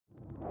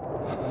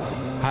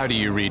How do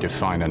you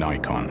redefine an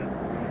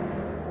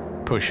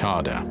icon? Push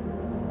harder.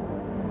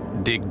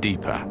 Dig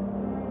deeper.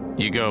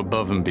 You go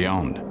above and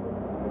beyond.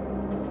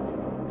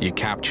 You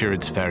capture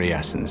its very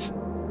essence.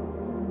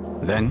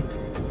 Then,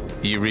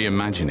 you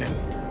reimagine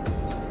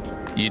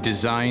it. You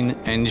design,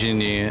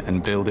 engineer,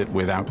 and build it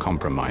without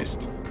compromise.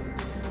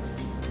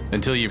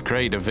 Until you've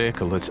created a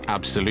vehicle that's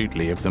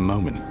absolutely of the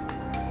moment.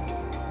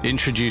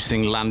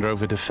 Introducing Land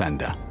Rover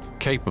Defender,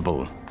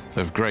 capable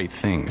of great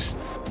things.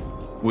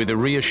 With a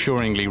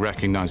reassuringly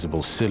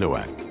recognizable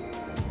silhouette,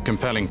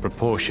 compelling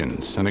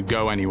proportions, and a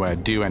go-anywhere,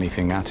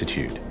 do-anything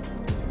attitude.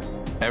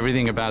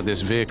 Everything about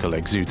this vehicle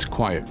exudes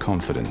quiet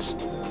confidence.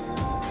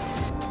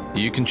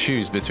 You can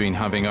choose between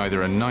having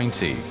either a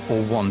 90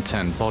 or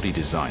 110 body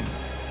design.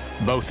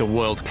 Both are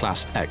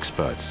world-class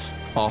experts,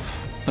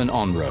 off and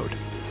on-road.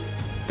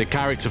 The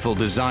characterful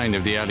design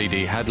of the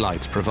LED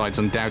headlights provides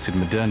undoubted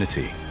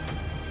modernity.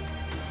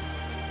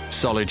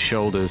 Solid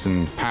shoulders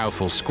and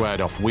powerful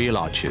squared-off wheel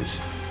arches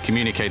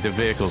communicate the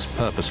vehicle's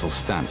purposeful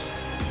stance.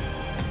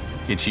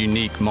 Its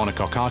unique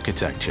monocoque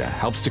architecture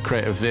helps to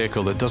create a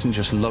vehicle that doesn't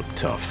just look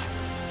tough,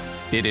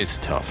 it is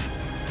tough.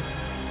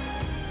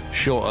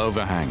 Short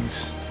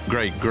overhangs,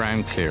 great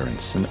ground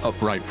clearance, and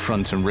upright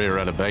front and rear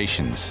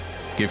elevations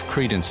give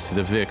credence to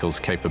the vehicle's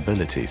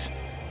capabilities.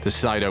 The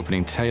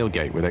side-opening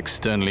tailgate with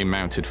externally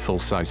mounted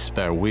full-size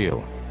spare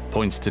wheel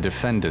points to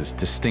Defender's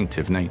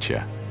distinctive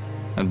nature.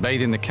 And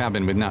bathing the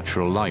cabin with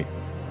natural light,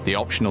 the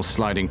optional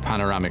sliding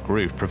panoramic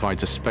roof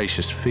provides a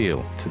spacious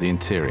feel to the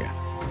interior.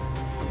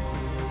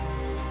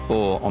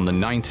 Or on the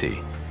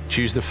 90,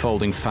 choose the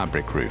folding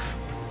fabric roof,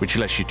 which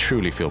lets you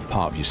truly feel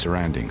part of your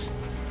surroundings.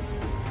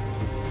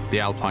 The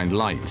Alpine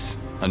lights,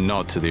 a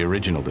nod to the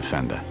original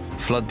Defender,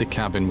 flood the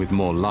cabin with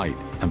more light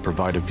and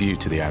provide a view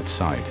to the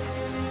outside.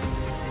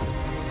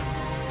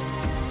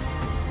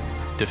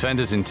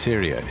 Defender's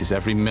interior is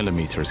every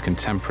millimeter as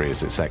contemporary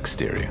as its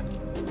exterior.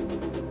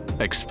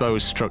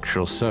 Exposed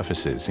structural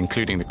surfaces,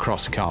 including the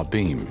cross-car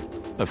beam,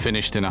 are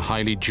finished in a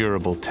highly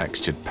durable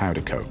textured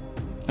powder coat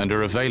and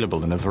are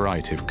available in a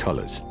variety of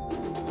colors.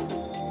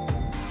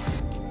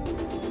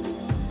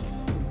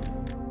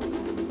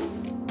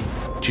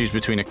 Choose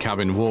between a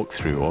cabin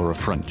walkthrough or a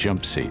front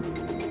jump seat.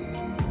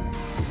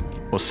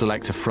 Or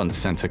select a front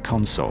center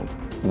console,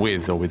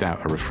 with or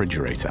without a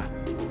refrigerator.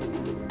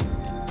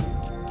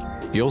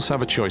 You also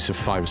have a choice of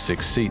 5 or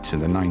 6 seats in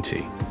the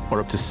 90,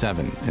 or up to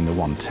 7 in the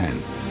 110.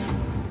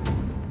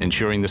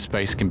 Ensuring the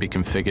space can be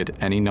configured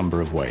any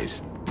number of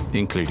ways,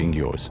 including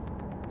yours.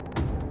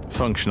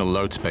 Functional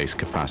load space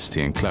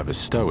capacity and clever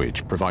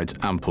stowage provides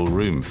ample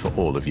room for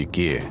all of your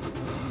gear.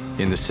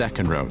 In the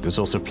second row, there's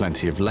also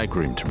plenty of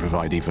legroom to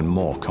provide even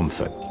more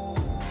comfort.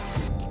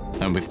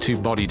 And with 2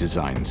 body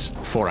designs,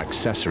 4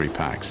 accessory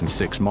packs, and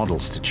 6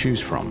 models to choose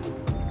from,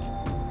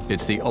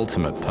 it's the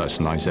ultimate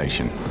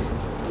personalization.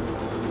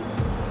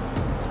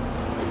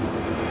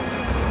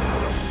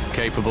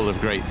 Capable of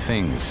great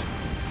things,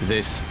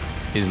 this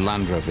is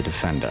Land Rover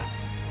Defender.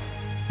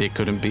 It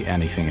couldn't be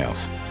anything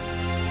else.